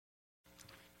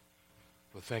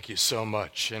Well, thank you so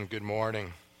much, and good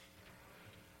morning.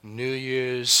 New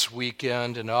Year's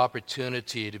weekend, an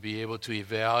opportunity to be able to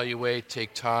evaluate,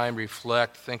 take time,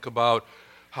 reflect, think about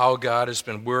how God has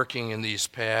been working in these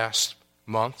past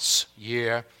months,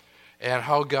 year, and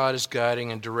how God is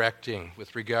guiding and directing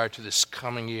with regard to this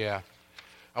coming year.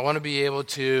 I want to be able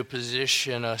to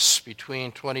position us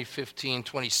between 2015,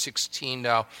 2016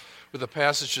 now with a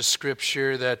passage of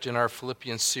Scripture that in our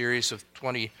Philippians series of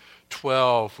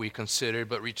 2012 we considered,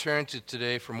 but return to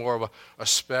today for more of a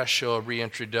special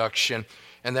reintroduction,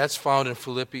 and that's found in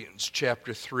Philippians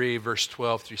chapter 3, verse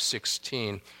 12 through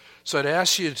 16. So I'd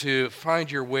ask you to find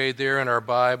your way there in our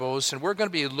Bibles, and we're going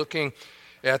to be looking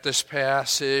at this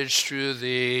passage through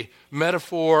the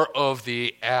metaphor of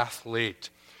the athlete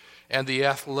and the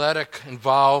athletic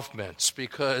involvements,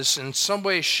 because in some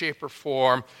way, shape, or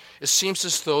form, it seems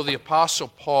as though the Apostle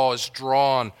Paul is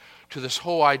drawn to this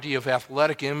whole idea of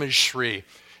athletic imagery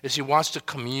as he wants to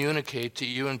communicate to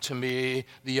you and to me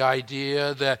the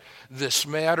idea that this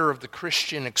matter of the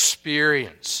Christian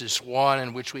experience is one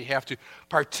in which we have to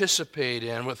participate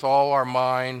in with all our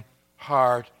mind,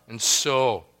 heart, and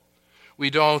soul. We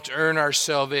don't earn our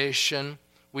salvation.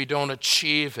 We don't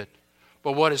achieve it.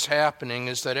 But what is happening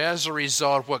is that as a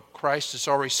result of what Christ has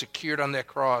already secured on that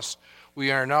cross,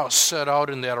 we are now set out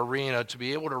in that arena to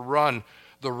be able to run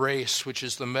the race, which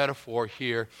is the metaphor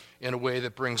here, in a way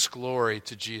that brings glory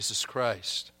to Jesus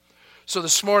Christ. So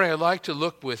this morning I'd like to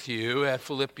look with you at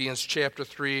Philippians chapter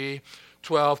 3,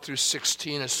 12 through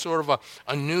 16 as sort of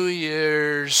a New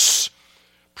Year's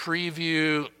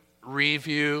preview,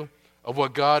 review of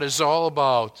what God is all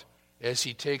about as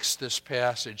he takes this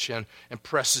passage and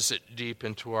presses it deep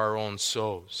into our own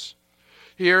souls.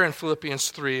 Here in Philippians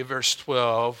 3, verse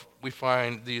 12, we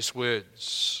find these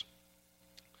words: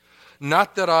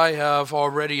 "Not that I have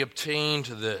already obtained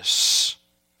this,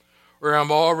 or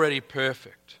am already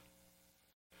perfect,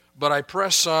 but I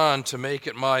press on to make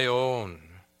it my own,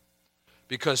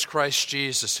 because Christ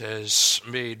Jesus has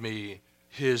made me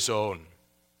his own.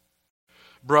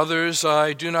 Brothers,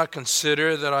 I do not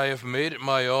consider that I have made it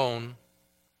my own,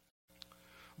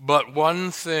 but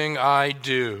one thing I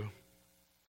do,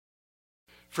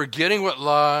 forgetting what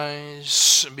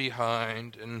lies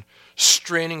behind and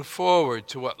straining forward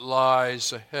to what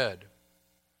lies ahead,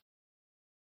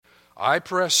 I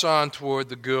press on toward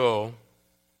the goal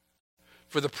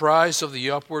for the prize of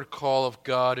the upward call of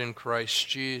God in Christ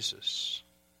Jesus.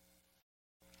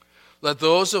 Let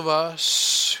those of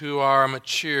us who are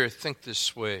mature think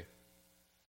this way.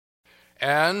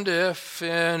 And if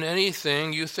in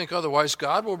anything you think otherwise,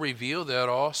 God will reveal that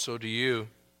also to you.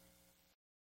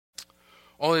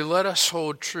 Only let us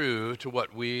hold true to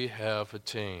what we have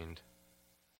attained."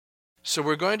 So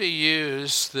we're going to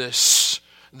use this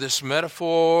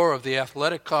metaphor of the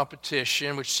athletic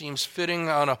competition, which seems fitting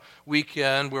on a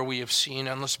weekend where we have seen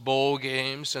endless bowl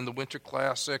games and the Winter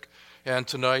Classic and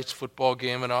tonight's football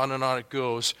game, and on it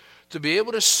goes, to be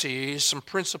able to see some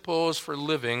principles for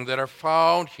living that are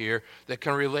found here that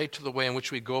can relate to the way in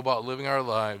which we go about living our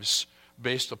lives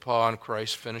based upon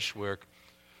Christ's finished work.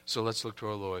 So let's look to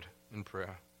our Lord in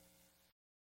prayer.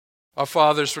 Our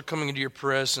fathers, we're coming into your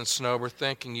presence now. We're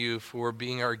thanking you for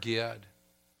being our God,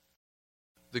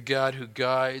 the God who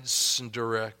guides and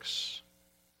directs,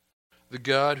 the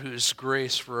God whose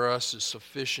grace for us is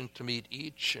sufficient to meet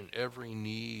each and every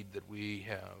need that we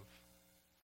have,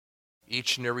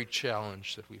 each and every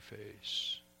challenge that we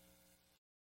face.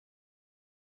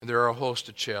 And there are a host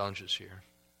of challenges here.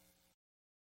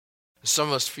 Some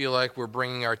of us feel like we're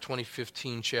bringing our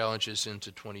 2015 challenges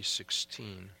into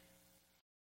 2016.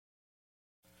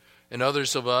 And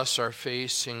others of us are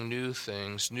facing new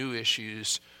things, new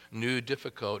issues, new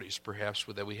difficulties perhaps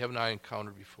that we have not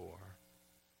encountered before.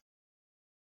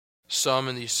 Some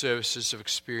in these services have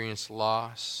experienced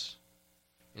loss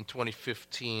in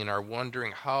 2015, are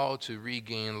wondering how to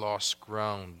regain lost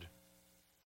ground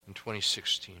in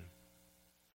 2016.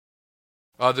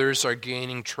 Others are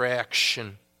gaining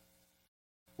traction,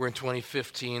 where in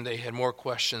 2015 they had more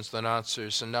questions than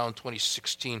answers, and now in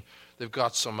 2016 they've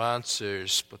got some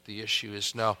answers, but the issue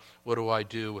is now, what do I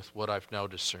do with what I've now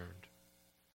discerned?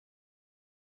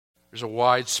 There's a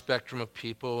wide spectrum of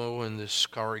people in this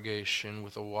congregation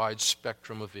with a wide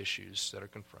spectrum of issues that are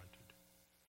confronted.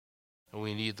 And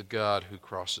we need the God who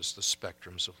crosses the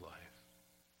spectrums of life.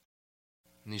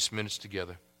 In these minutes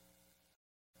together,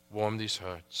 warm these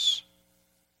hearts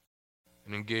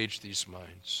and engage these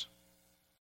minds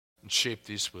and shape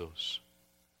these wills.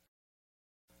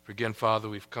 For again, Father,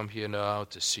 we've come here now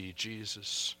to see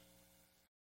Jesus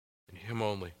and him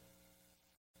only.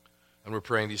 And we're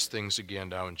praying these things again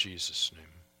now in Jesus' name.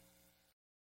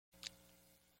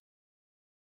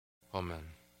 Amen.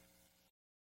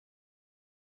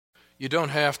 You don't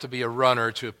have to be a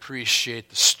runner to appreciate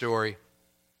the story.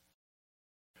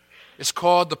 It's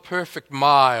called The Perfect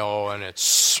Mile, and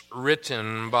it's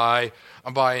written by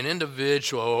an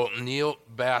individual, Neil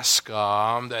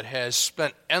Bascom, that has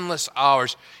spent endless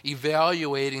hours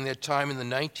evaluating that time in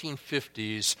the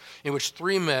 1950s in which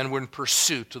three men were in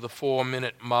pursuit of the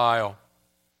 4-minute mile.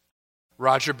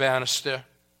 Roger Bannister,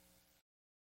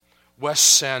 Wes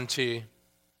Santee,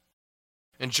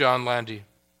 and John Landy.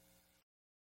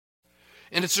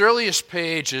 In its earliest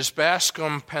pages,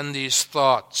 Bascom penned these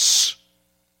thoughts.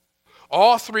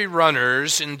 All three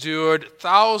runners endured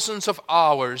thousands of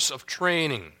hours of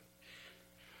training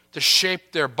to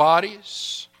shape their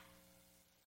bodies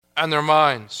and their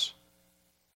minds.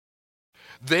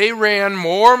 They ran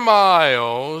more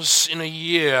miles in a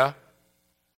year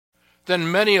than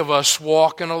many of us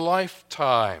walk in a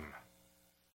lifetime.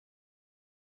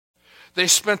 They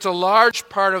spent a large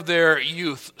part of their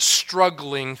youth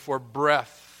struggling for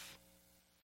breath.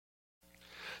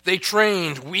 They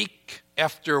trained week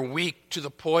after week to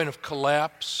the point of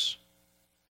collapse,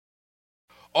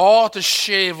 all to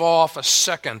shave off a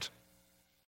second,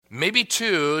 maybe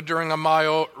two, during a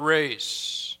mile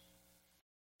race.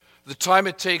 The time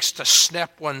it takes to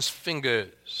snap one's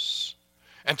fingers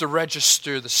and to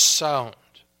register the sound.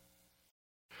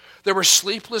 There were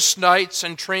sleepless nights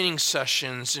and training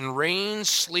sessions in rain,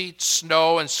 sleet,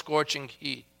 snow, and scorching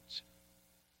heat.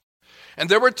 And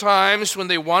there were times when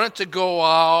they wanted to go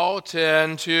out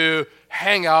and to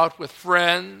hang out with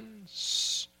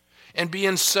friends and be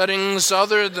in settings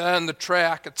other than the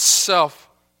track itself,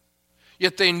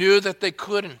 yet they knew that they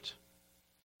couldn't.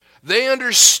 They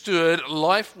understood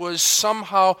life was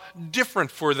somehow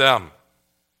different for them,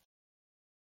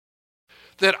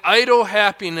 that idle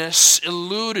happiness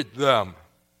eluded them.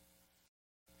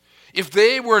 If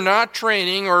they were not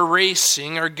training or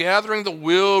racing or gathering the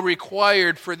will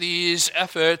required for these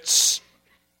efforts,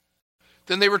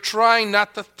 then they were trying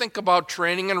not to think about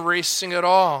training and racing at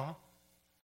all.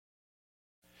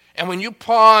 And when you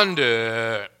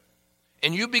ponder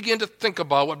and you begin to think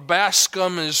about what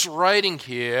Bascom is writing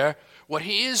here, what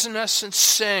he is in essence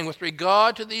saying with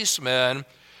regard to these men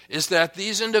is that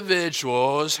these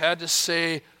individuals had to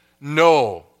say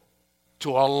no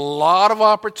to a lot of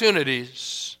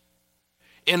opportunities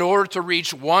in order to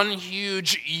reach one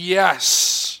huge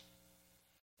yes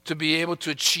to be able to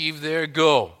achieve their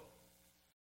goal.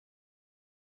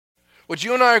 What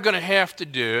you and I are going to have to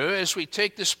do as we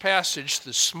take this passage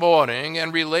this morning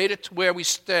and relate it to where we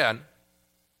stand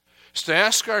is to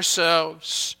ask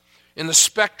ourselves, in the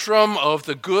spectrum of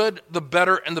the good, the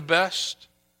better, and the best,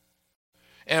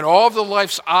 and all of the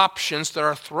life's options that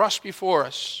are thrust before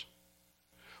us,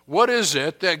 what is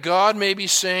it that God may be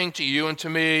saying to you and to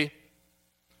me?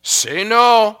 Say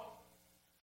no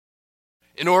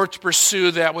in order to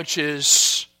pursue that which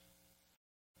is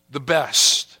the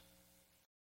best.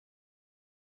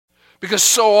 Because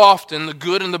so often the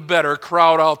good and the better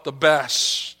crowd out the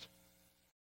best.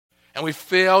 And we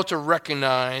fail to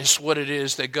recognize what it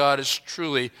is that God has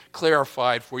truly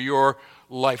clarified for your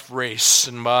life race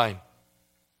and mine.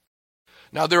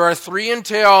 Now, there are three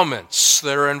entailments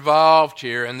that are involved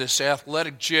here in this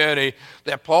athletic journey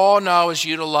that Paul now is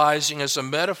utilizing as a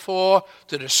metaphor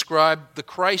to describe the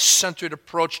Christ-centered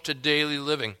approach to daily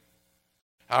living.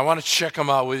 I want to check them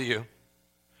out with you.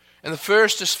 And the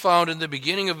first is found in the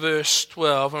beginning of verse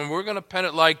 12, and we're going to pen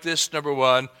it like this, number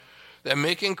one, that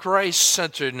making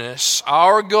Christ-centeredness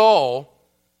our goal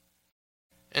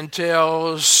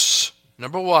entails,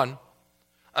 number one,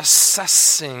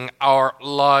 assessing our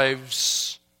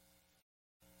lives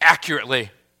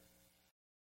accurately.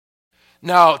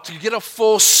 Now, to get a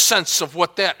full sense of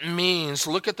what that means,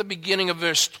 look at the beginning of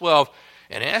verse 12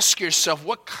 and ask yourself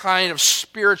what kind of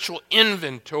spiritual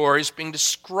inventory is being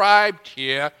described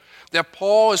here that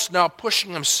Paul is now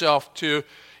pushing himself to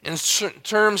in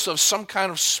terms of some kind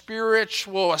of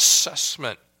spiritual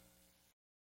assessment,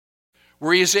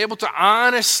 where he is able to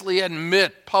honestly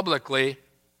admit publicly,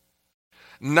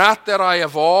 not that I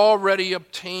have already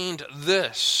obtained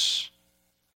this,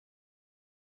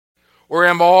 or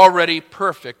am already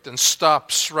perfect, and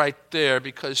stops right there,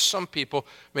 because some people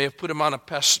may have put him on a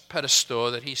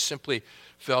pedestal that he simply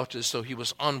felt as though he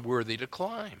was unworthy to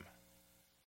climb.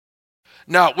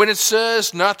 Now, when it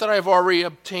says, not that I've already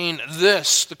obtained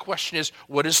this, the question is,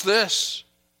 what is this?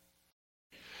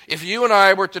 If you and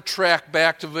I were to track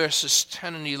back to verses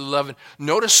 10 and 11,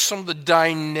 notice some of the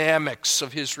dynamics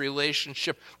of his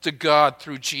relationship to God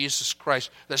through Jesus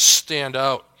Christ that stand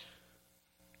out.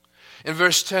 In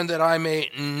verse 10, that I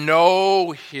may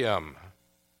know him.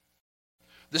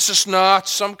 This is not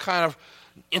some kind of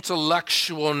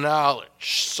intellectual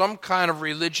knowledge, some kind of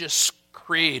religious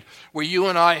creed where you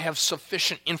and I have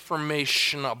sufficient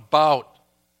information about.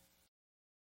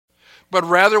 But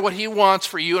rather what he wants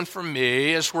for you and for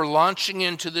me as we're launching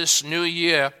into this new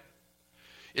year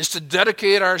is to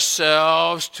dedicate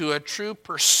ourselves to a true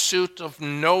pursuit of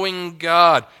knowing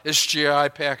God, as J.I.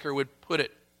 Packer would put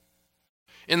it,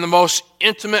 in the most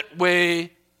intimate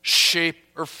way, shape,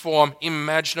 or form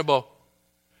imaginable.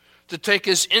 To take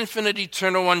his infinite,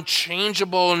 eternal,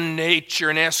 unchangeable nature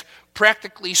and ask,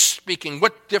 practically speaking,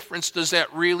 what difference does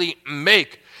that really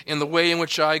make in the way in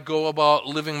which I go about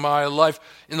living my life,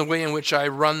 in the way in which I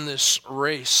run this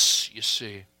race, you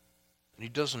see. And he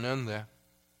doesn't end there.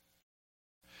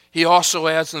 He also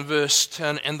adds in verse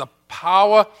 10, and the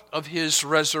power of his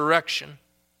resurrection.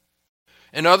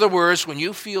 In other words, when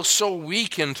you feel so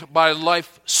weakened by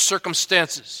life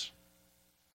circumstances,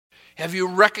 have you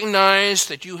recognized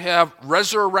that you have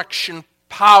resurrection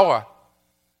power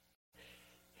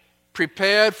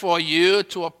prepared for you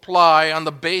to apply on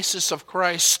the basis of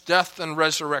Christ's death and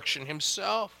resurrection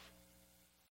himself?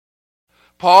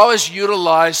 Paul is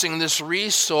utilizing this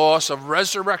resource of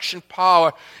resurrection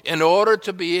power in order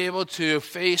to be able to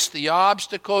face the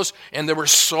obstacles, and there were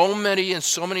so many in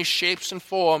so many shapes and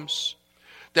forms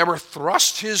that were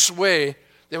thrust his way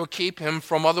that would keep him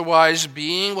from otherwise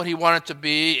being what he wanted to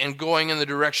be and going in the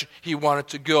direction he wanted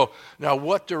to go. Now,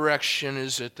 what direction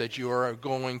is it that you are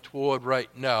going toward right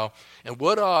now? And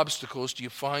what obstacles do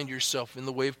you find yourself in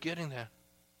the way of getting there?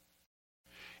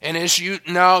 And as you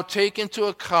now take into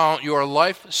account your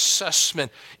life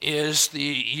assessment, as the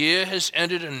year has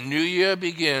ended and a new year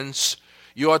begins,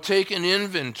 you are taking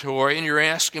inventory and you're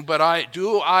asking, but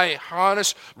do I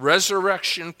harness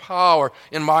resurrection power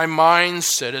in my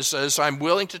mindset as I'm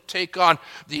willing to take on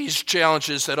these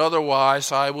challenges that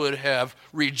otherwise I would have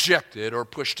rejected or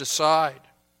pushed aside?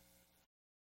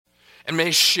 And may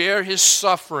share his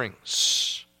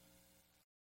sufferings.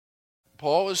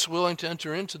 Paul is willing to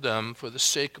enter into them for the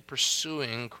sake of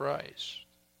pursuing Christ,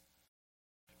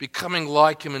 becoming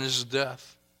like him in his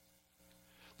death,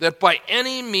 that by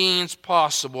any means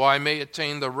possible I may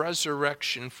attain the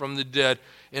resurrection from the dead.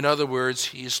 In other words,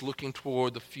 he's looking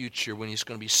toward the future when he's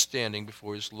going to be standing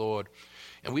before his Lord.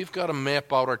 And we've got to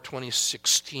map out our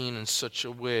 2016 in such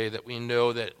a way that we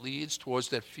know that it leads towards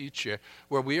that future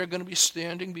where we are going to be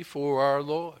standing before our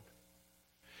Lord.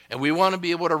 And we want to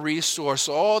be able to resource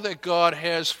all that God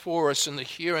has for us in the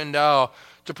here and now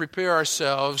to prepare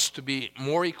ourselves to be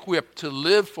more equipped to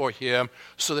live for him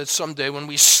so that someday when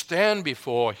we stand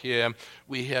before him,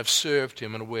 we have served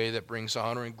him in a way that brings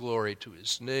honor and glory to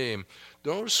his name.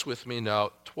 Notice with me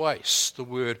now, twice the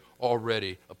word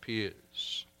already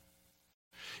appears.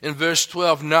 In verse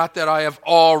 12, not that I have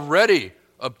already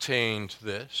obtained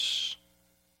this,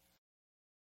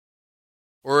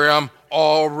 or am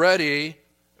already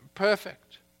perfect.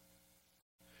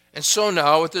 And so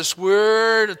now with this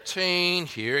word attain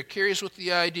here, it carries with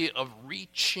the idea of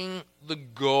reaching the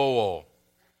goal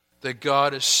that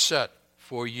God has set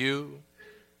for you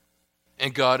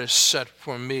and God has set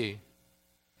for me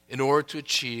in order to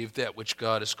achieve that which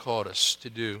God has called us to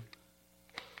do.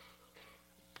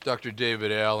 Dr.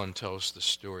 David Allen tells the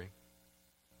story.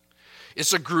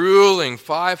 It's a grueling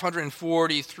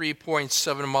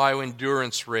 543.7 mile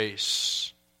endurance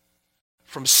race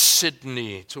from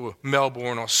Sydney to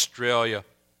Melbourne, Australia.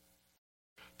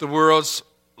 The world's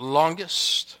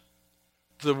longest,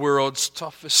 the world's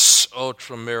toughest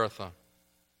ultramarathon.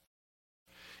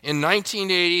 In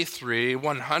 1983,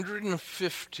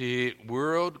 150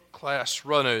 world-class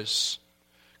runners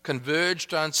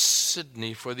converged on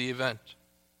Sydney for the event.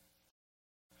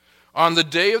 On the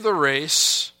day of the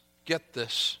race, get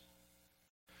this,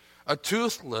 a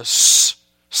toothless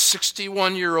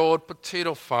 61-year-old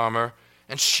potato farmer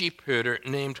and sheep herder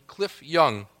named Cliff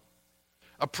Young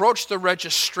approached the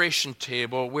registration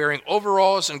table wearing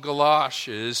overalls and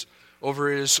galoshes over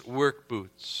his work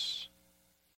boots.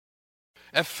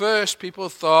 At first, people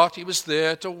thought he was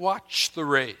there to watch the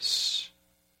race.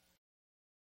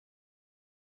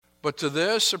 But to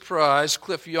their surprise,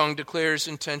 Cliff Young declared his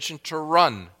intention to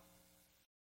run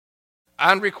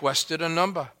and requested a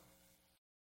number.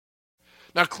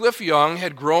 Now, Cliff Young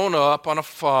had grown up on a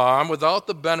farm without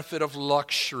the benefit of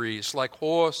luxuries like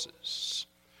horses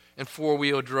and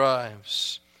four-wheel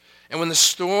drives. And when the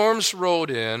storms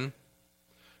rode in,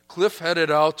 Cliff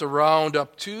headed out to round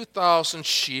up 2,000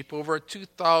 sheep over a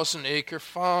 2,000-acre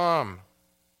farm.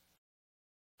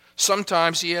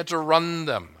 Sometimes he had to run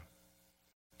them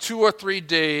 2 or 3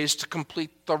 days to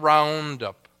complete the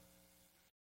roundup.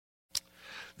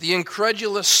 The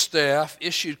incredulous staff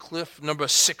issued Cliff number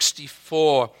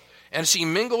 64 And as he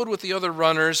mingled with the other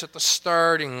runners at the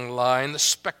starting line, the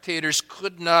spectators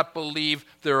could not believe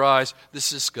their eyes.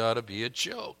 This has got to be a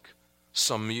joke,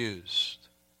 some mused.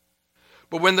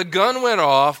 But when the gun went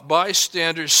off,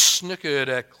 bystanders snickered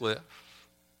at Cliff.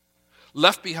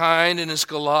 Left behind in his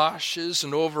galoshes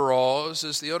and overalls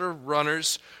as the other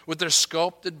runners with their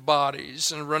sculpted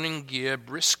bodies and running gear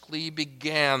briskly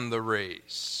began the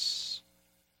race.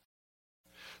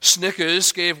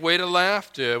 Snickers gave way to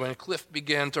laughter when Cliff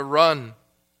began to run.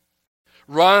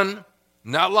 Run,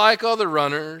 not like other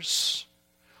runners,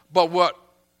 but what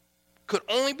could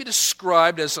only be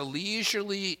described as a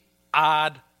leisurely,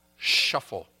 odd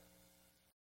shuffle.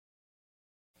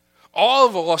 All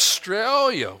of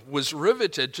Australia was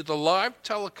riveted to the live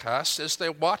telecast as they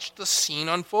watched the scene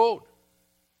unfold.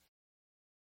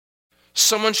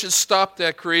 Someone should stop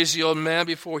that crazy old man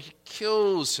before he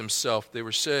kills himself, they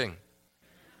were saying.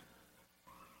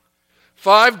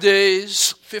 5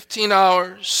 days, 15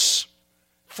 hours,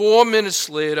 4 minutes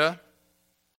later,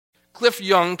 Cliff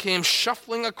Young came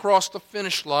shuffling across the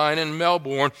finish line in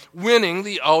Melbourne, winning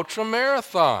the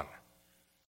ultramarathon.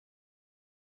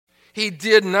 He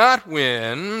did not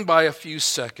win by a few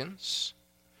seconds.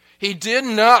 He did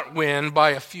not win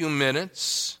by a few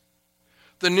minutes.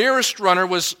 The nearest runner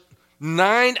was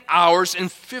 9 hours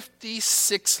and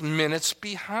 56 minutes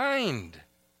behind.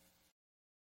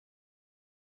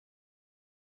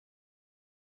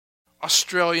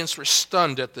 Australians were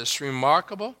stunned at this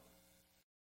remarkable,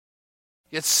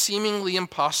 yet seemingly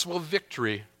impossible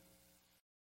victory.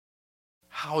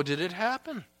 How did it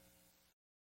happen?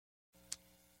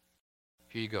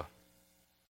 Here you go.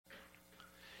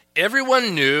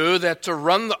 Everyone knew that to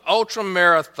run the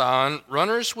ultramarathon,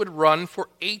 runners would run for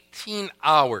 18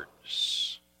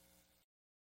 hours,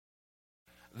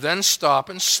 then stop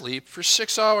and sleep for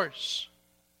 6 hours.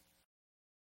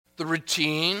 The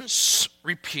routines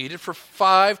repeated for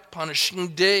 5 punishing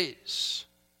days.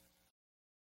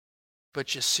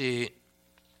 But you see,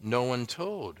 no one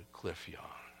told Cliff Young.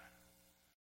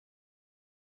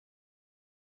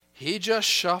 He just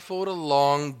shuffled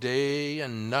along day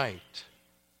and night,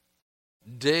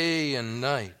 day and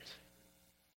night,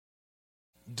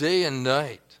 day and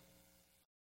night,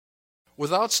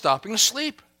 without stopping to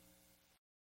sleep.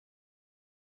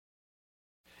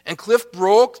 And Cliff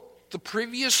broke the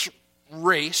previous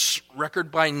race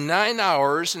record by 9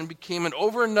 hours and became an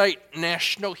overnight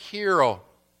national hero.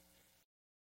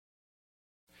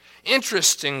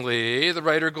 Interestingly, the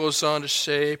writer goes on to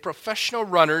say, professional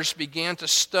runners began to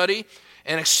study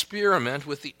and experiment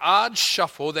with the odd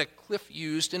shuffle that Cliff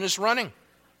used in his running.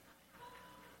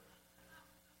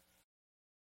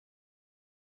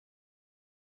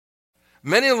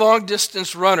 Many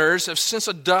long-distance runners have since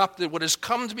adopted what has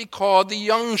come to be called the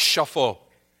Young Shuffle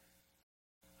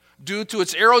due to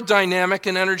its aerodynamic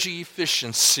and energy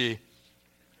efficiency.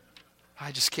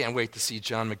 I just can't wait to see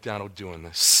John McDonald doing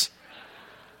this.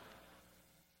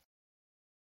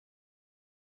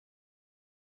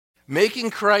 Making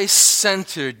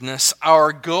Christ-centeredness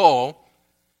our goal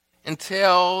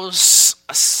entails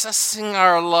assessing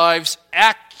our lives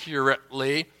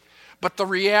accurately, but the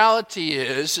reality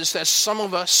is that some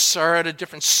of us are at a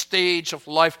different stage of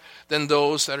life than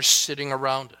those that are sitting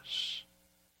around us.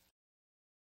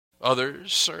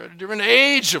 Others are at a different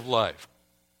age of life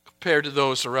compared to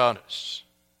those around us.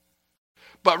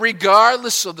 But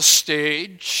regardless of the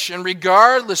stage and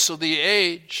regardless of the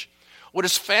age, what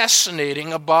is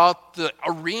fascinating about the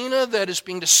arena that is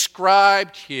being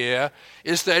described here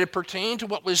is that it pertained to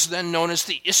what was then known as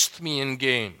the Isthmian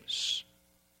Games,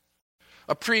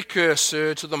 a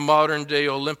precursor to the modern-day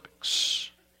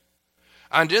Olympics.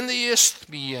 And in the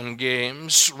Isthmian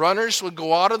Games, runners would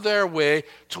go out of their way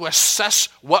to assess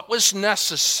what was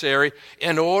necessary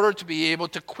in order to be able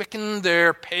to quicken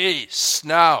their pace.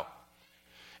 Now,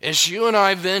 as you and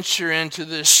I venture into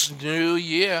this new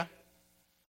year,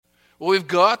 what we've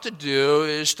got to do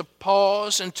is to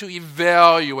pause and to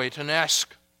evaluate and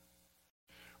ask,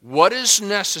 what is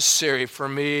necessary for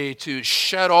me to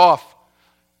shed off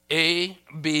A,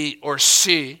 B, or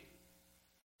C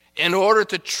in order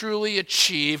to truly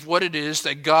achieve what it is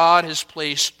that God has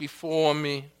placed before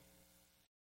me?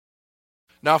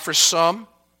 Now, for some,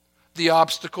 the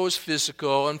obstacle is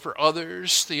physical, and for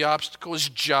others, the obstacle is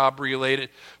job-related.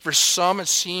 For some, it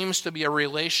seems to be a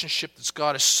relationship that's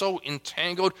got us so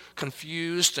entangled,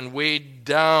 confused, and weighed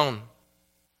down.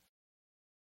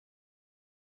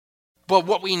 But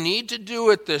what we need to do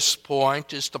at this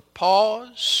point is to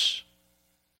pause,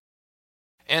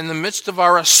 and in the midst of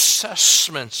our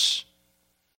assessments,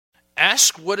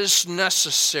 ask what is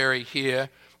necessary here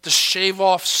to shave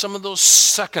off some of those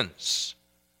seconds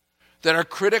that are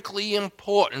critically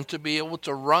important to be able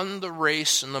to run the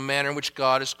race in the manner in which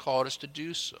God has called us to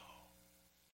do so.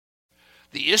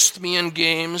 The Isthmian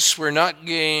Games were not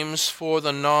games for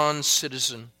the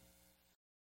non-citizen.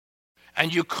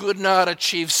 And you could not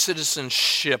achieve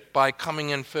citizenship by coming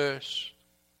in first.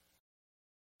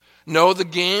 No, the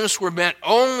games were meant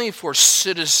only for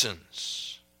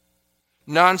citizens.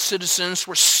 Non-citizens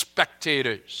were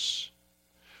spectators,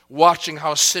 watching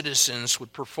how citizens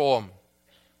would perform.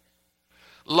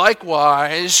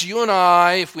 Likewise, you and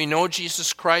I, if we know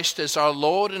Jesus Christ as our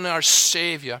Lord and our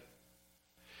Savior,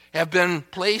 have been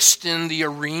placed in the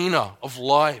arena of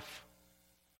life.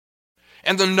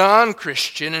 And the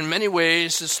non-Christian, in many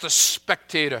ways, is the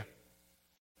spectator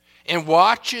and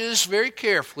watches very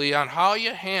carefully on how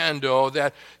you handle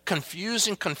that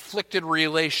confusing, conflicted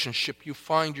relationship you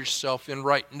find yourself in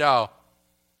right now,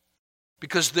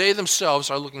 because they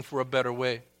themselves are looking for a better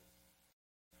way.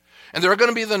 And there are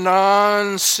going to be the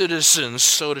non-citizens,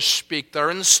 so to speak, that are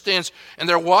in the stands, and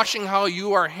they're watching how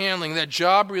you are handling that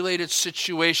job-related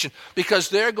situation, because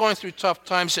they're going through tough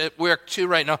times at work too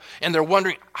right now, and they're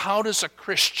wondering, how does a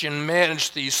Christian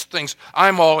manage these things?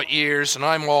 I'm all ears and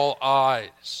I'm all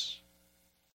eyes.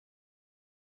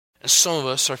 And some of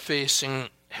us are facing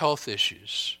health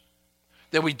issues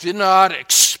that we did not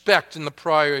expect in the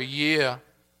prior year.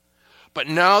 But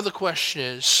now the question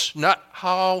is not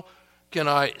how can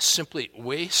I simply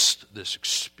waste this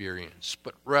experience,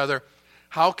 but rather,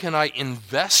 how can I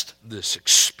invest this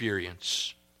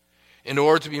experience in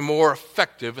order to be more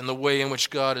effective in the way in which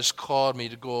God has called me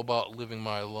to go about living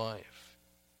my life?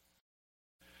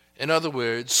 In other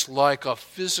words, like a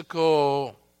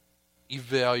physical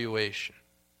evaluation.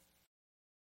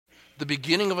 The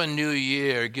beginning of a new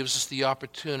year gives us the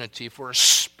opportunity for a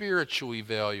spiritual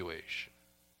evaluation.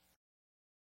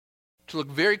 To look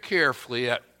very carefully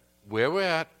at where we're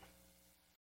at,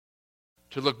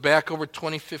 to look back over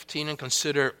 2015 and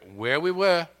consider where we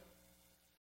were,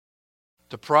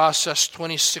 to process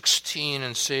 2016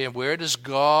 and say, where does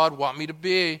God want me to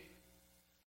be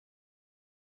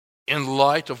in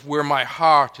light of where my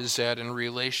heart is at in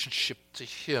relationship to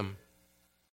Him,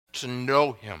 to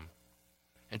know Him,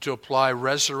 and to apply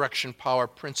resurrection power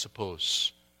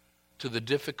principles to the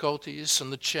difficulties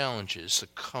and the challenges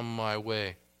that come my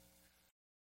way.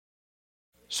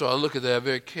 So I look at that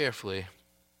very carefully.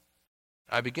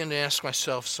 I begin to ask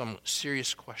myself some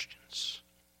serious questions.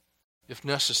 If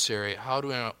necessary, how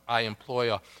do I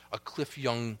employ a Cliff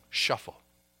Young shuffle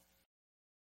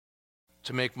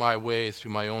to make my way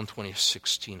through my own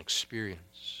 2016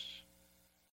 experience?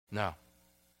 Now,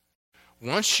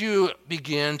 once you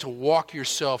begin to walk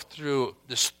yourself through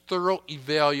this thorough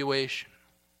evaluation,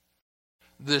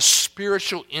 this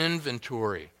spiritual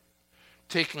inventory,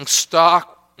 taking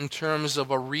stock in terms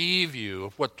of a review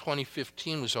of what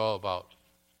 2015 was all about,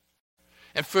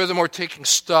 and furthermore taking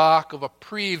stock of a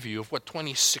preview of what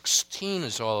 2016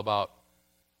 is all about,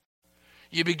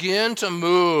 you begin to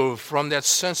move from that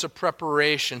sense of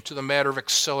preparation to the matter of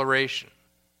acceleration.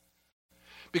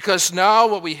 Because now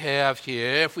what we have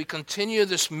here, if we continue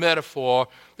this metaphor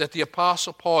that the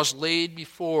Apostle Paul has laid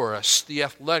before us, the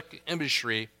athletic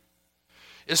imagery,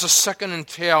 is a second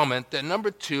entailment that,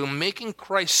 number two, making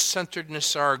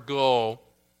Christ-centeredness our goal,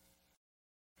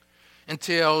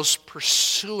 entails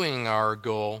pursuing our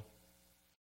goal,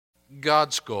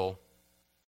 God's goal,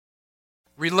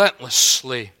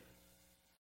 relentlessly.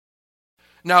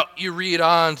 Now, you read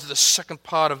on to the second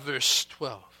part of verse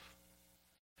 12.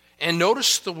 And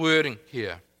notice the wording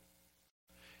here.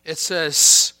 It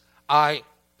says, I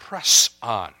press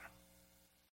on.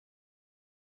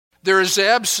 There is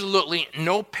absolutely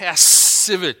no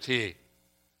passivity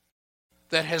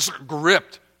that has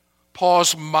gripped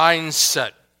Paul's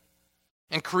mindset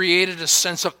and created a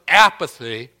sense of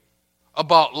apathy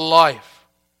about life.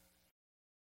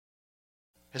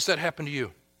 Has that happened to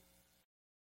you?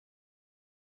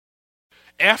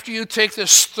 After you take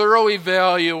this thorough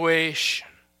evaluation,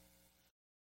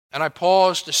 and I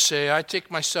pause to say, I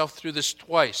take myself through this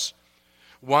twice.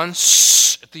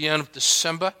 Once at the end of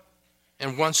December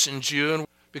and once in June,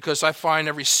 because I find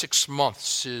every 6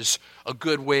 months is a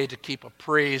good way to keep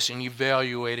appraising,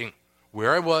 evaluating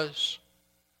where I was,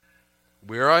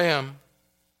 where I am,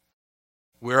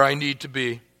 where I need to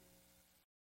be.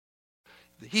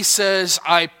 He says,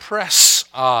 I press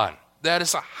on. That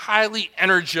is a highly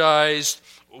energized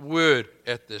word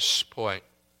at this point.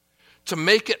 To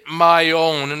make it my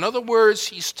own. In other words,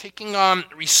 he's taking on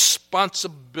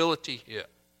responsibility here.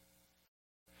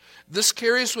 This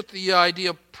carries with the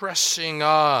idea of pressing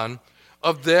on,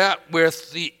 of that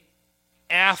with the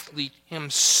athlete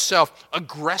himself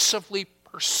aggressively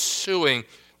pursuing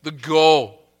the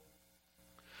goal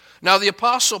Now, the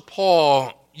Apostle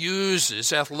Paul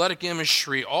uses athletic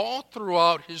imagery all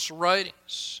throughout his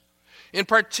writings. In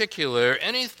particular,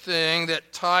 anything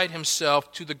that tied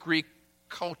himself to the Greek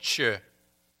culture.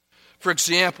 For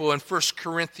example, in 1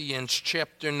 Corinthians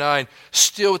chapter 9,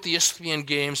 still with the Isthmian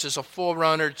Games as a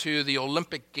forerunner to the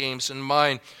Olympic Games in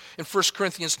mind, in 1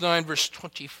 Corinthians 9, verse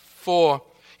 24,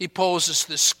 he poses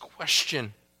this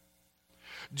question: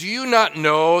 do you not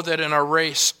know that in a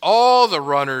race all the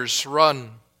runners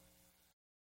run,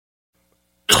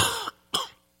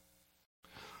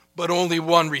 but only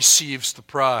one receives the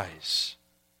prize?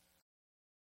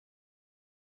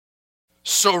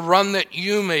 So run that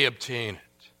you may obtain it.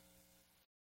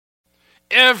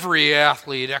 Every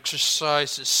athlete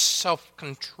exercises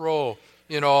self-control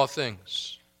in all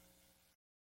things.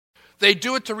 They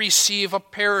do it to receive a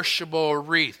perishable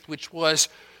wreath, which was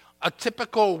a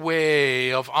typical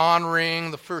way of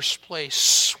honoring the first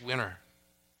place winner.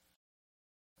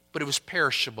 But it was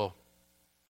perishable.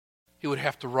 He would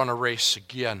have to run a race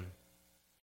again.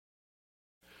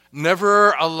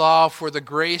 Never allow for the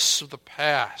grace of the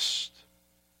past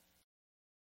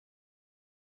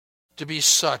to be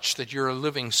such that you're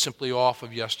living simply off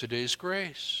of yesterday's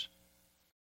grace.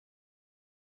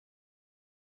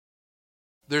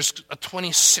 There's a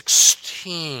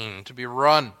 2016 to be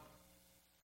run.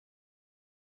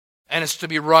 And it's to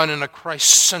be run in a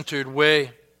Christ-centered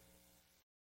way.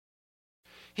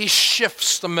 He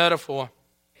shifts the metaphor.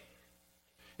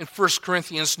 In 1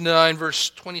 Corinthians 9,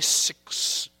 verse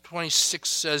 26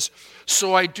 says,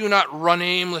 so I do not run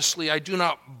aimlessly, I do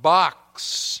not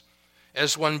box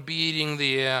as one beating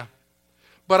the air,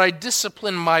 but I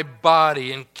discipline my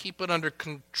body and keep it under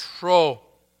control.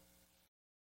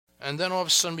 And then all of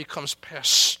a sudden becomes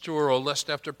pastoral, lest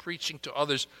after preaching to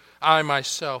others, I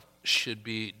myself should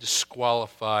be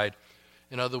disqualified.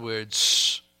 In other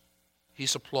words,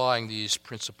 he's applying these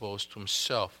principles to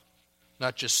himself,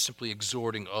 not just simply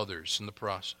exhorting others in the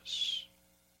process.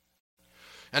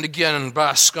 And again,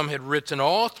 Bascom had written,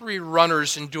 all three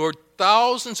runners endured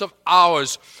thousands of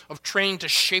hours of training to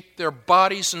shape their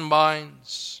bodies and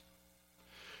minds.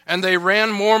 And they ran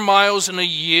more miles in a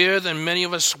year than many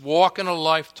of us walk in a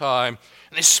lifetime.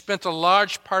 And they spent a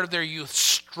large part of their youth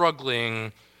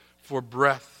struggling for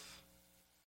breath.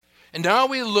 And now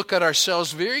we look at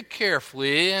ourselves very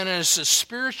carefully, and as the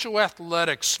spiritual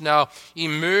athletics now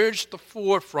emerge at the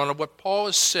forefront of what Paul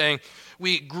is saying,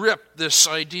 we grip this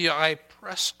idea, I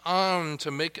press on to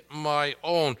make it my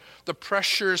own. The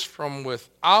pressures from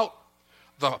without,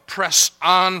 the press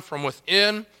on from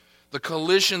within, the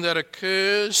collision that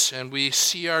occurs, and we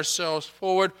see ourselves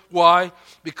forward. Why?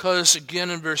 Because again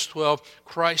in verse 12,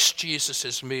 Christ Jesus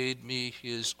has made me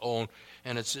his own.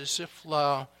 And it's as if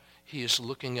now he is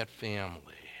looking at family.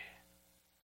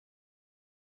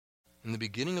 In the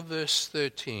beginning of verse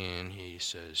 13, he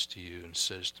says to you and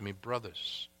says to me,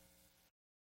 brothers.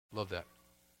 Love that.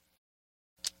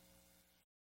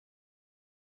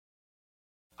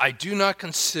 I do not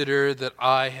consider that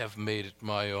I have made it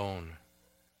my own.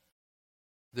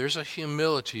 There's a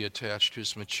humility attached to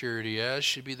his maturity, as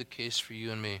should be the case for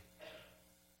you and me.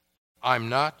 I'm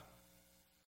not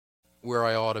where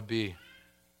I ought to be.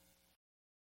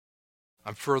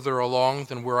 I'm further along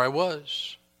than where I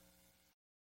was.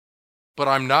 But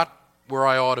I'm not where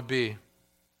I ought to be.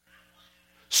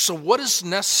 So what is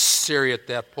necessary at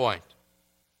that point?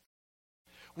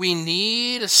 We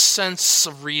need a sense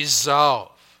of resolve.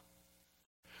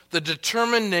 The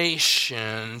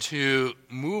determination to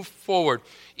move forward,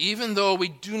 even though we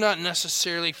do not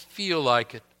necessarily feel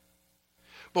like it.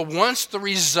 But once the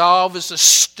resolve is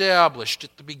established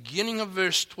at the beginning of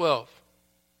verse 12,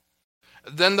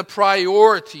 then the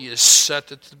priority is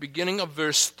set at the beginning of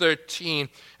verse 13,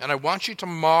 and I want you to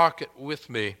mark it with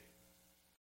me.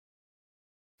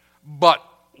 But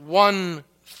one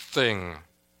thing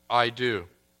I do.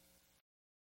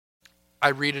 I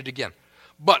read it again.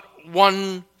 But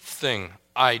one thing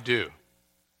I do.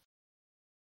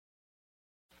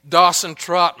 Dawson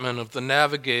Trotman of the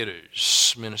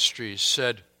Navigators Ministries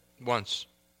said once,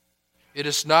 it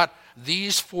is not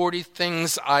these 40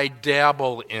 things I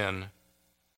dabble in,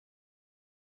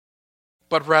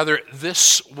 but rather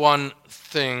this one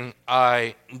thing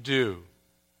I do.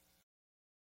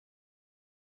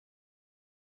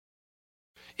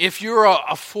 If you're a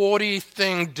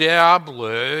 40-thing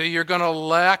dabbler, you're going to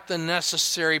lack the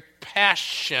necessary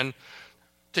passion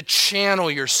to channel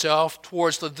yourself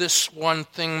towards the this one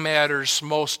thing matters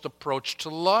most approach to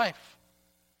life.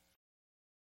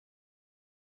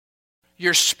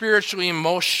 Your spiritually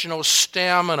emotional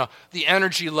stamina, the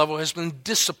energy level has been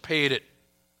dissipated.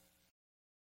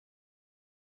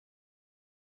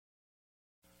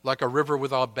 like a river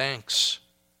without banks.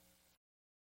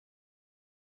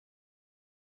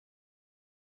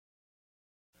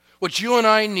 What you and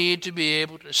I need to be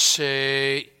able to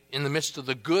say in the midst of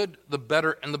the good, the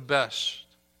better, and the best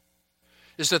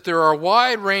is that there are a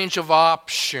wide range of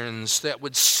options that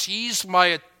would seize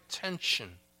my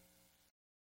attention.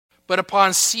 But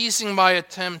upon seizing my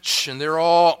attention, they're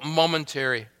all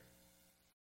momentary.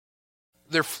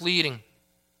 They're fleeting.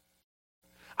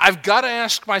 I've got to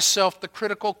ask myself the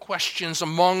critical questions,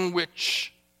 among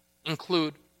which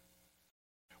include,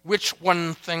 which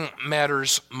one thing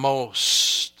matters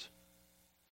most?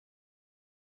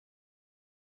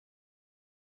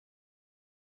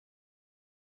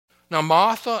 Now,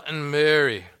 Martha and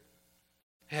Mary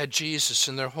had Jesus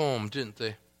in their home, didn't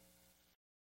they?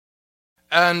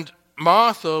 And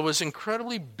Martha was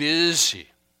incredibly busy.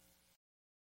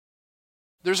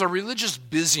 There's a religious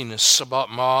busyness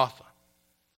about Martha.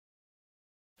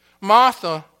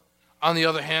 Martha, on the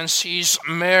other hand, sees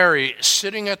Mary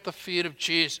sitting at the feet of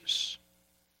Jesus.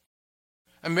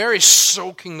 And Mary's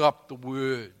soaking up the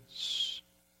words,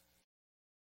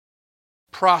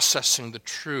 processing the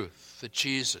truth that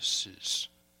Jesus is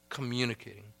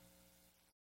communicating.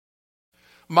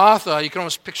 Martha, you can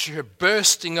almost picture her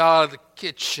bursting out of the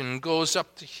kitchen, goes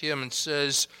up to him and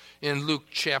says in Luke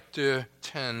chapter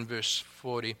 10, verse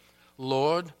 40,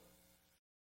 "Lord,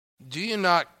 do you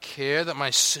not care that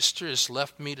my sister has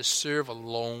left me to serve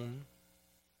alone?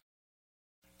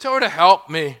 Tell her to help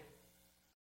me."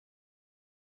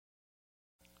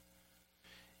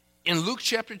 In Luke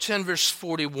chapter 10, verse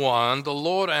 41, the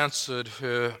Lord answered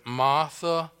her,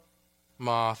 "Martha,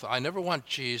 Martha." I never want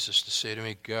Jesus to say to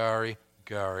me, Gary,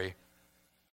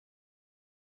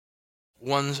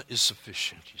 one is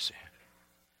sufficient, you see.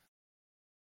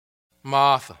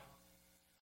 Martha,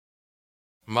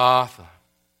 Martha.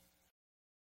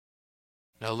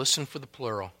 Now listen for the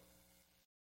plural.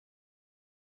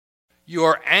 You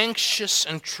are anxious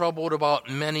and troubled about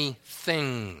many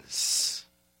things.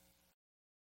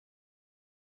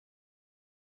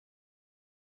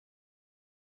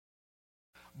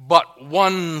 But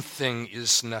one thing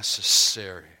is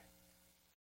necessary.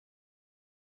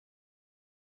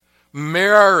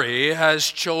 Mary has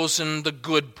chosen the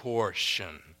good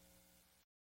portion,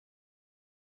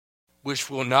 which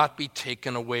will not be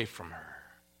taken away from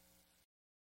her.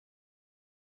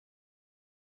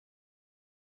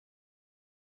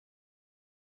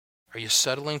 Are you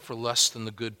settling for less than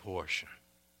the good portion?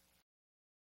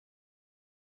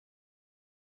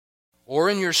 Or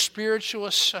in your spiritual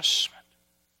assessment,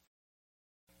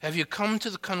 have you come to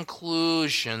the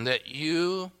conclusion that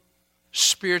you,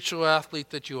 spiritual athlete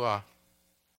that you are,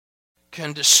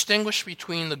 can distinguish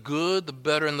between the good, the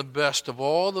better, and the best of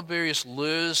all the various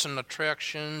lures and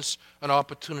attractions and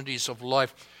opportunities of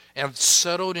life, and have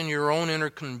settled in your own inner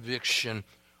conviction,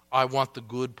 I want the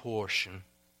good portion?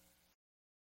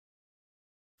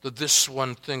 That this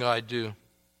one thing I do,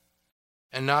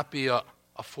 and not be a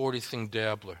 40-thing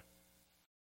dabbler.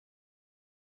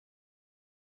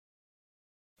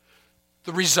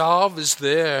 The resolve is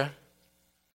there.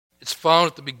 It's found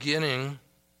at the beginning.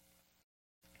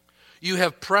 You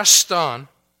have pressed on,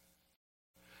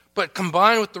 but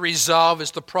combined with the resolve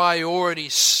is the priority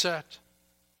set.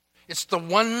 It's the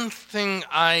one thing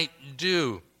I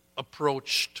do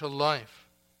approach to life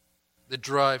that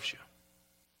drives you.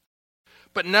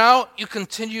 But now you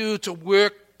continue to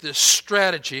work this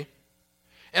strategy,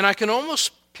 and I can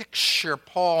almost picture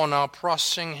Paul now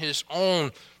processing his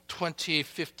own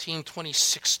 2015,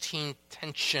 2016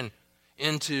 tension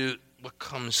into what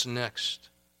comes next.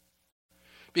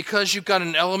 Because you've got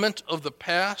an element of the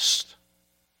past,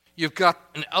 you've got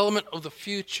an element of the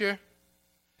future,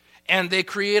 and they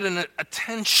create a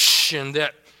tension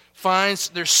that finds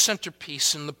their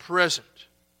centerpiece in the present.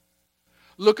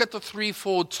 Look at the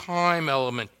threefold time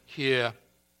element here.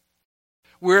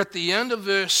 We're at the end of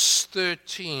verse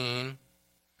 13,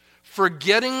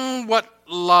 forgetting what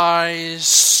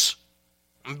lies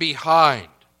behind.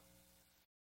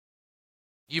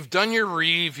 You've done your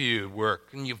review work,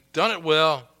 and you've done it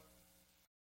well.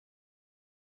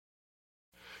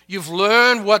 You've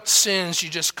learned what sins you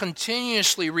just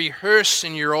continuously rehearse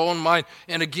in your own mind,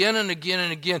 and again and again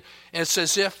and again. And it's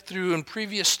as if through in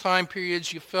previous time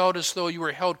periods you felt as though you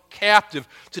were held captive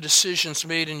to decisions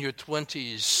made in your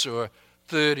 20s or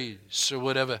 30s or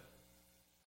whatever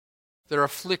that are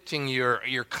afflicting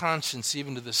your conscience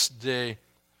even to this day,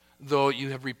 though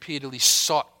you have repeatedly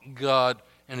sought God,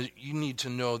 and you need to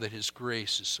know that His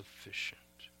grace is sufficient.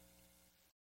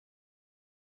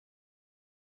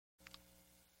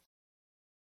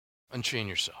 Unchain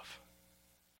yourself.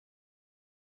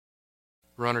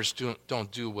 Runners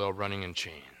don't do well running in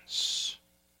chains. sins.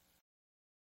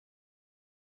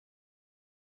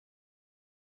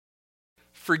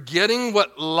 Forgetting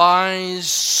what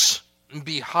lies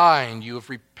behind, you have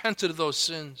repented of those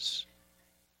sins.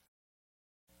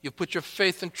 You've put your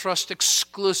faith and trust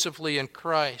exclusively in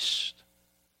Christ.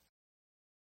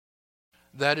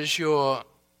 That is your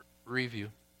review.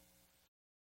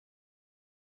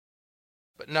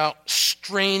 But now,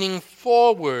 straining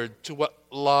forward to what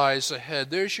lies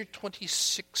ahead, there's your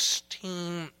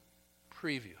 2016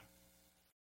 preview.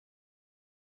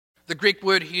 The Greek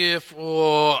word here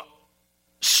for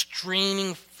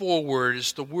straining forward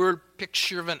is the word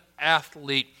picture of an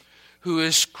athlete who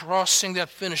is crossing that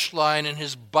finish line, and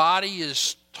his body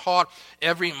is taut.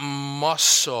 Every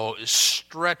muscle is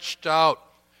stretched out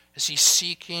as he's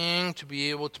seeking to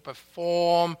be able to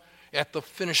perform at the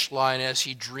finish line as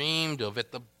he dreamed of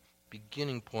at the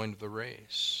beginning point of the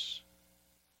race.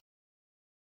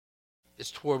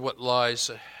 It's toward what lies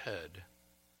ahead.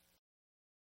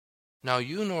 Now,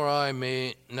 you nor I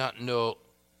may not know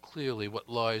clearly what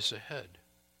lies ahead.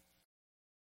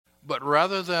 But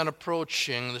rather than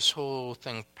approaching this whole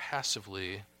thing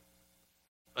passively,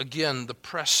 again, the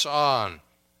press on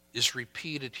is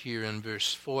repeated here in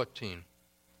verse 14,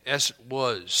 as it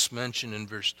was mentioned in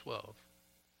verse 12.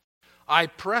 I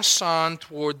press on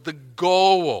toward the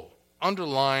goal.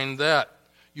 Underline that.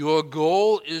 Your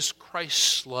goal is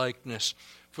Christ-likeness,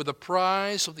 for the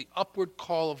prize of the upward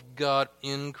call of God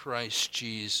in Christ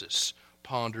Jesus.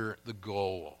 Ponder the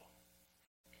goal.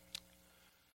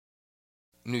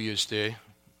 New Year's Day,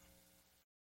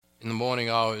 in the morning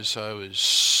hours, I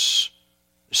was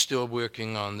still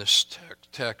working on this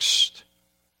text,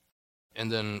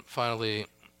 and then finally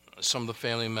some of the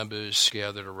family members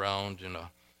gathered around in a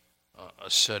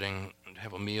setting and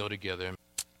have a meal together.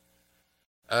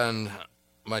 And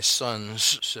my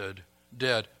sons said,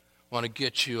 Dad, I want to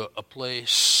get you a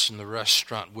place in the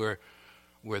restaurant where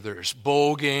there's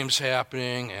bowl games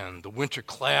happening and the Winter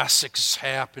Classics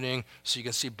happening, so you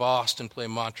can see Boston play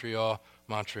Montreal.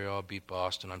 Montreal beat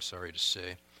Boston, I'm sorry to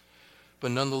say.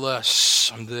 But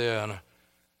nonetheless, I'm there and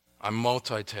I'm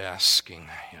multitasking.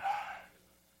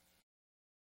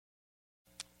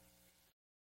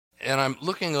 And I'm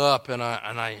looking up and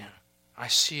I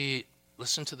see,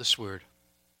 listen to this word,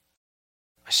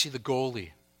 I see the goalie.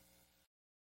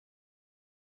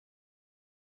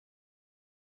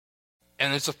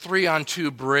 And it's a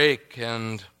 3-on-2 break,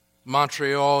 and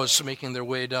Montreal is making their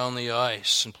way down the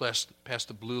ice and past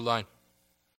the blue line.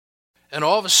 And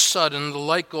all of a sudden, the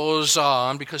light goes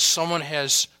on because someone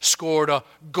has scored a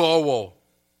goal.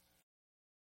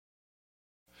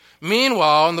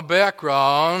 Meanwhile, in the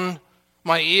background,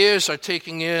 my ears are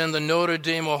taking in the Notre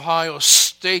Dame Ohio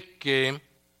State game.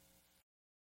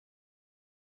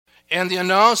 And the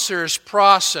announcer is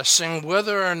processing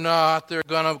whether or not they're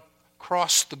going to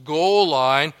cross the goal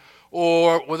line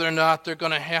or whether or not they're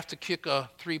going to have to kick a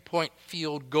 3-point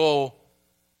field goal.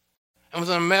 And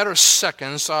within a matter of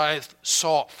seconds, I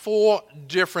saw 4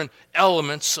 different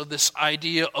elements of this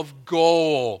idea of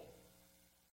goal.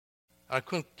 I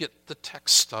couldn't get the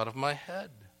text out of my head.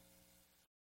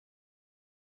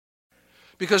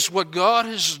 Because what God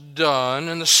has done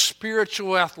in the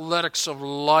spiritual athletics of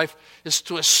life is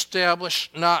to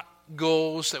establish not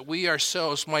goals that we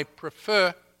ourselves might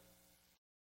prefer,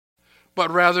 but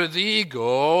rather the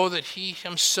goal that he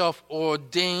himself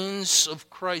ordains of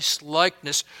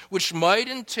Christ-likeness, which might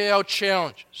entail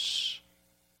challenges,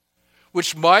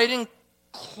 which might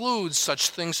include such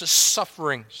things as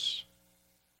sufferings,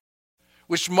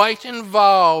 which might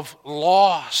involve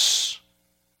loss.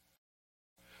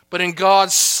 But in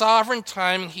God's sovereign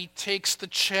timing, he takes the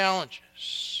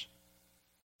challenges,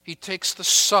 he takes the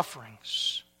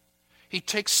sufferings, he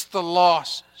takes the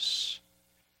losses,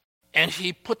 and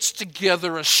he puts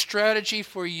together a strategy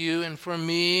for you and for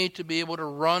me to be able to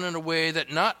run in a way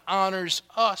that not honors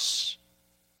us,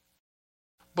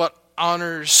 but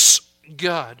honors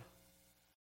God.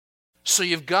 So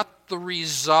you've got the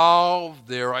resolve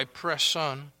there, I press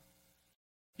on.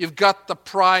 You've got the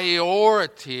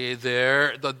priority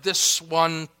there, the this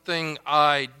one thing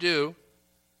I do.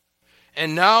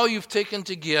 And now you've taken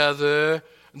together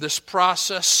this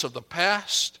process of the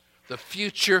past, the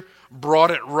future,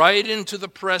 brought it right into the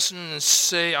present and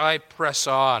say, I press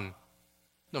on,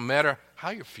 no matter how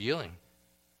you're feeling.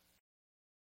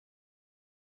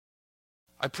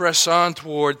 I press on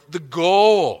toward the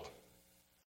goal.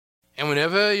 And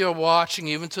whenever you're watching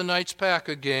even tonight's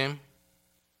Packer game,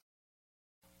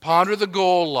 ponder the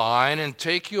goal line and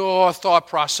take your thought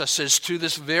processes to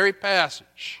this very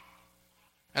passage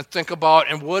and think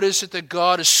about, and what is it that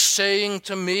God is saying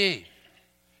to me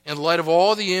in light of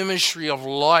all the imagery of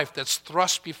life that's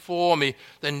thrust before me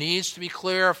that needs to be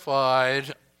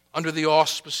clarified under the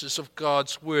auspices of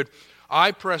God's word,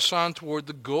 I press on toward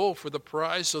the goal for the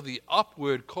prize of the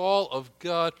upward call of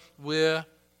God, where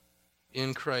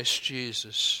in Christ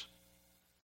Jesus.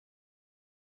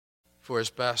 For as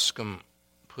Bascom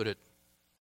put it,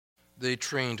 they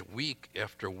trained week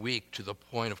after week to the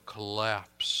point of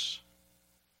collapse,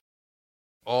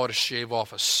 all to shave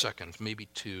off a second, maybe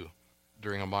two,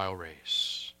 during a mile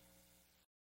race.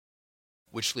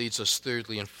 Which leads us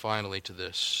thirdly and finally to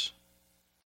this.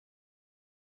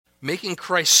 Making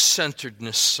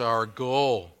Christ-centeredness our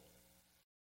goal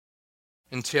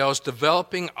entails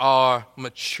developing our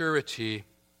maturity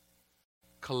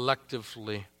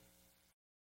collectively.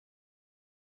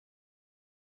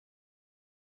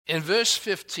 In verse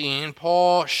 15,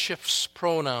 Paul shifts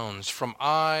pronouns from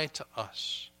I to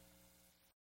us.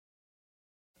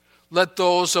 Let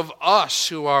those of us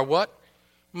who are what?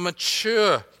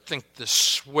 Mature think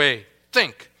this way.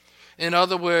 Think. In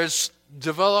other words,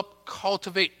 develop,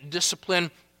 cultivate,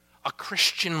 discipline a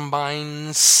Christian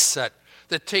mindset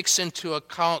that takes into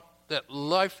account that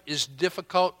life is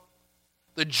difficult,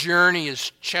 the journey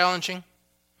is challenging.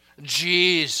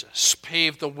 Jesus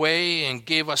paved the way and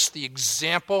gave us the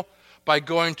example by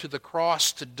going to the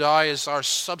cross to die as our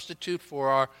substitute for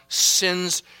our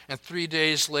sins, and 3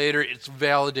 days later it's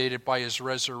validated by his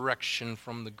resurrection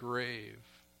from the grave.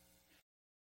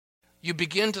 You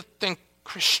begin to think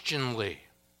Christianly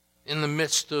in the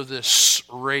midst of this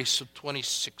race of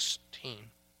 2016,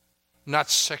 not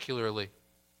secularly.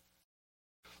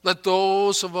 Let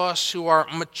those of us who are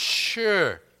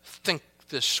mature think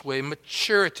this way.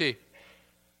 Maturity.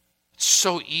 It's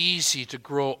so easy to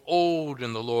grow old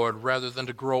in the Lord rather than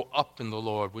to grow up in the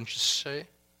Lord, wouldn't you say?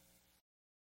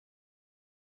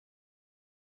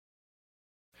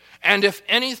 And if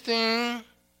anything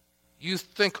you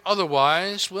think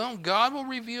otherwise, well, God will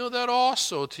reveal that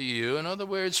also to you. In other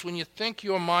words, when you think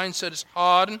your mindset is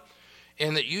hardened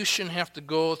and that you shouldn't have to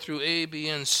go through A, B,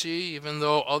 and C, even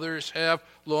though others have,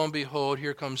 lo and behold,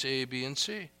 here comes A, B, and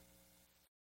C.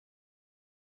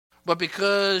 But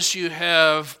because you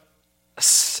have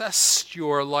assessed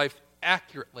your life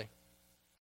accurately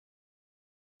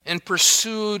and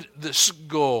pursued this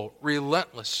goal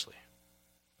relentlessly,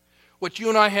 what you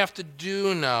and I have to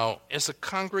do now as a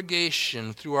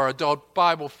congregation through our adult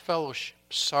Bible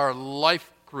fellowships, our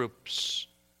life groups,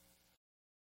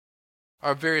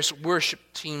 our various worship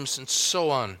teams and so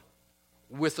on,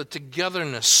 with a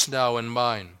togetherness now in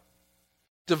mind.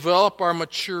 Develop our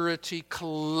maturity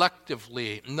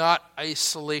collectively, not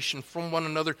isolation from one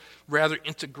another, rather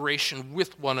integration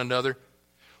with one another.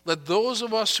 Let those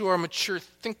of us who are mature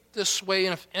think this way,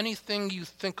 and if anything you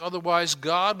think otherwise,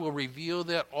 God will reveal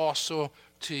that also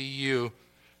to you.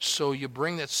 So you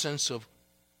bring that sense of,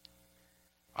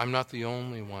 I'm not the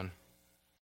only one.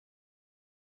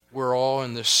 We're all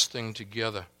in this thing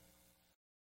together.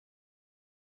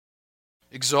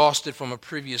 Exhausted from a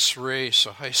previous race,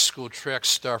 a high school track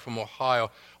star from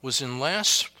Ohio was in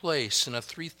last place in a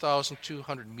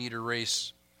 3,200-meter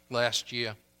race last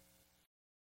year.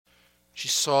 She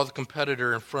saw the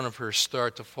competitor in front of her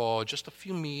start to fall just a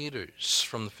few meters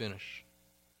from the finish.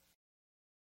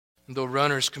 And though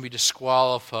runners can be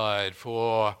disqualified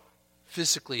for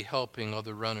physically helping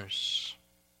other runners,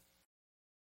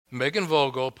 Megan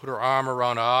Vogel put her arm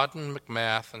around Auden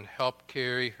McMath and helped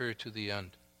carry her to the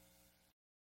end,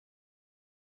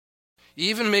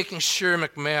 even making sure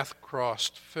McMath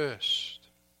crossed first.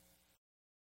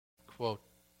 Quote,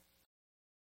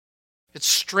 "It's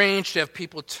strange to have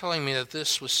people telling me that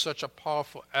this was such a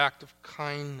powerful act of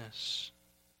kindness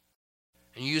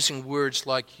and using words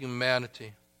like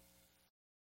humanity.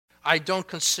 I don't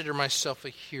consider myself a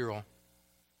hero.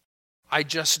 I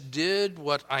just did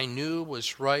what I knew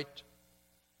was right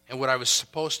and what I was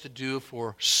supposed to do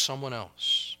for someone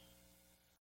else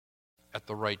at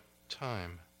the right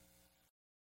time.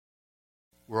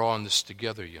 We're all in this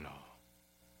together, you know,"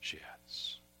 she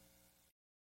adds.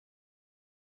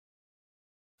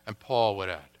 And Paul would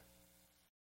add,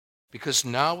 because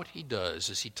now what he does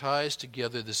is he ties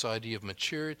together this idea of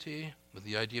maturity with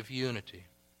the idea of unity,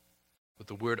 with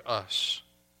the word us.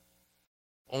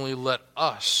 Only let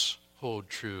us hold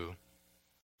true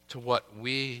to what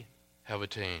we have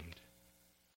attained.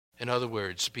 In other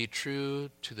words, be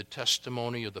true to the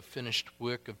testimony of the finished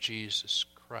work of Jesus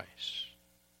Christ.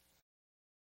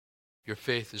 Your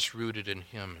faith is rooted in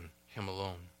Him and Him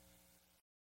alone.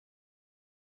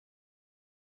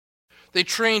 They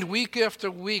trained week after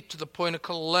week to the point of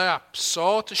collapse,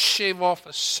 all to shave off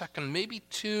a second, maybe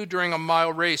two during a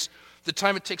mile race. the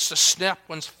time it takes to snap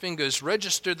one's fingers,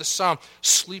 register the sound,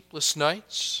 sleepless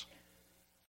nights,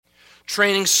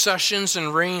 training sessions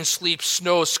in rain, sleep,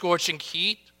 snow, scorching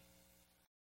heat.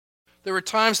 There were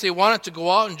times they wanted to go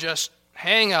out and just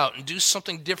hang out and do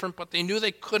something different, but they knew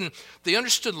they couldn't. They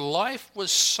understood life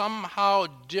was somehow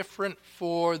different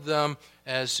for them,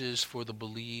 as is for the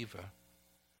believer.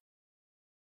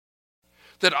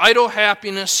 That idle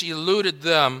happiness eluded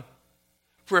them,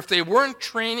 for if they weren't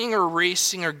training or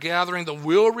racing or gathering the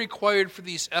will required for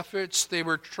these efforts, they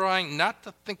were trying not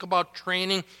to think about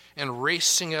training and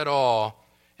racing at all.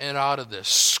 And out of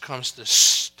this comes this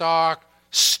stark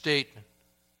statement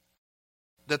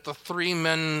that the three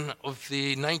men of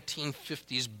the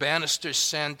 1950s, Bannister,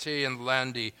 Sante, and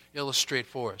Landy, illustrate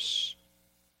for us.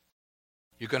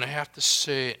 You're going to have to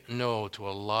say no to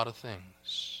a lot of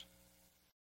things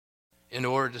in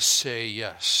order to say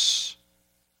yes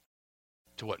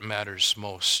to what matters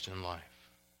most in life.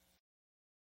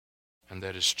 And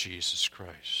that is Jesus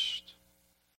Christ,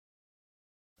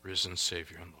 risen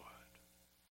Savior and Lord,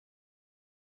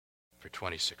 for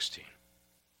 2016.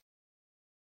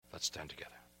 Let's stand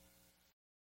together.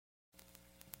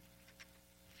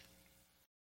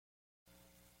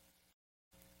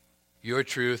 Your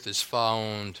truth is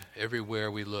found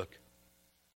everywhere we look.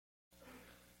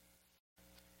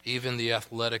 Even the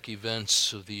athletic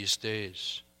events of these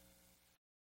days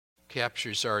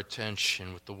captures our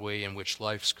attention with the way in which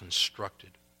life's constructed.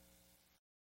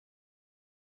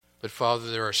 But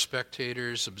Father, there are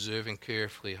spectators observing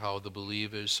carefully how the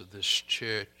believers of this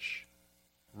church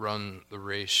run the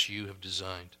race you have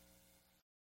designed.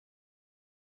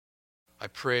 I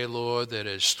pray, Lord, that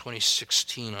as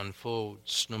 2016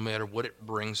 unfolds, no matter what it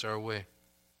brings our way,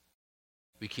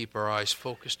 we keep our eyes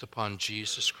focused upon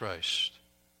Jesus Christ.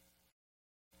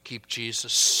 Keep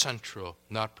Jesus central,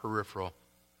 not peripheral,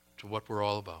 to what we're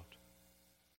all about.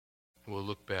 And we'll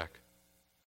look back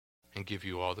and give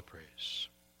you all the praise.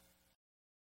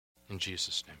 In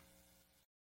Jesus' name,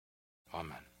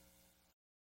 amen.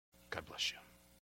 God bless you.